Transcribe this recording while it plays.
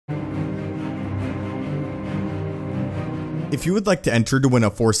If you would like to enter to win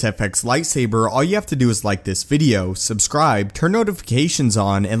a Force FX lightsaber, all you have to do is like this video, subscribe, turn notifications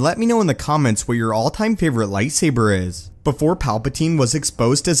on, and let me know in the comments what your all-time favorite lightsaber is. Before Palpatine was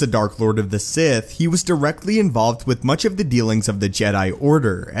exposed as a Dark Lord of the Sith, he was directly involved with much of the dealings of the Jedi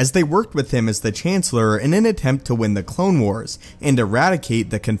Order, as they worked with him as the Chancellor in an attempt to win the Clone Wars and eradicate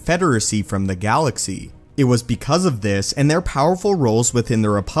the Confederacy from the galaxy. It was because of this and their powerful roles within the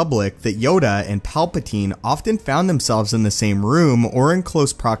Republic that Yoda and Palpatine often found themselves in the same room or in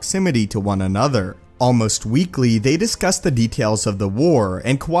close proximity to one another. Almost weekly, they discussed the details of the war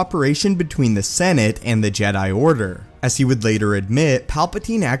and cooperation between the Senate and the Jedi Order. As he would later admit,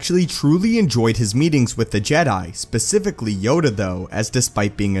 Palpatine actually truly enjoyed his meetings with the Jedi, specifically Yoda though, as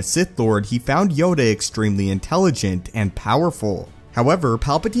despite being a Sith Lord, he found Yoda extremely intelligent and powerful. However,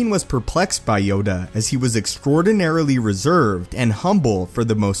 Palpatine was perplexed by Yoda, as he was extraordinarily reserved and humble for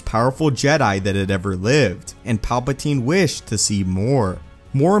the most powerful Jedi that had ever lived, and Palpatine wished to see more.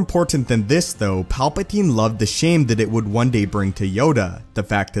 More important than this though, Palpatine loved the shame that it would one day bring to Yoda, the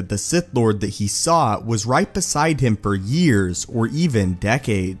fact that the Sith Lord that he sought was right beside him for years or even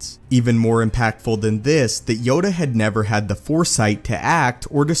decades. Even more impactful than this, that Yoda had never had the foresight to act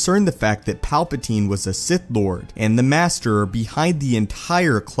or discern the fact that Palpatine was a Sith Lord and the master behind the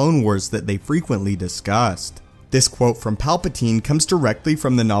entire Clone Wars that they frequently discussed. This quote from Palpatine comes directly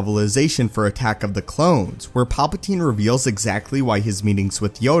from the novelization for Attack of the Clones, where Palpatine reveals exactly why his meetings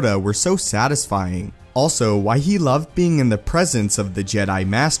with Yoda were so satisfying. Also, why he loved being in the presence of the Jedi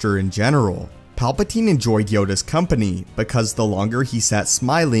Master in general. Palpatine enjoyed Yoda's company, because the longer he sat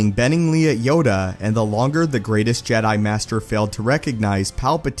smiling benignly at Yoda, and the longer the greatest Jedi Master failed to recognize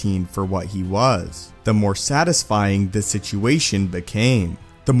Palpatine for what he was, the more satisfying the situation became.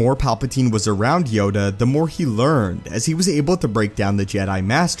 The more Palpatine was around Yoda, the more he learned, as he was able to break down the Jedi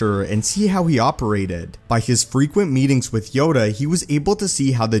Master and see how he operated. By his frequent meetings with Yoda, he was able to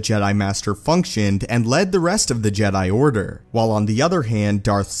see how the Jedi Master functioned and led the rest of the Jedi Order, while on the other hand,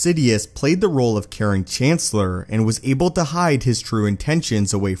 Darth Sidious played the role of caring Chancellor and was able to hide his true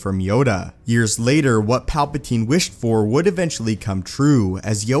intentions away from Yoda. Years later, what Palpatine wished for would eventually come true,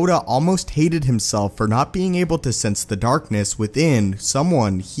 as Yoda almost hated himself for not being able to sense the darkness within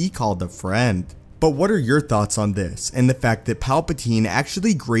someone he called a friend. But what are your thoughts on this, and the fact that Palpatine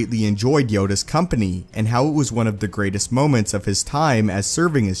actually greatly enjoyed Yoda's company, and how it was one of the greatest moments of his time as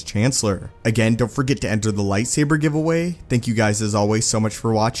serving as Chancellor? Again, don't forget to enter the lightsaber giveaway. Thank you guys as always so much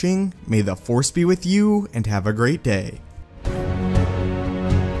for watching. May the Force be with you, and have a great day.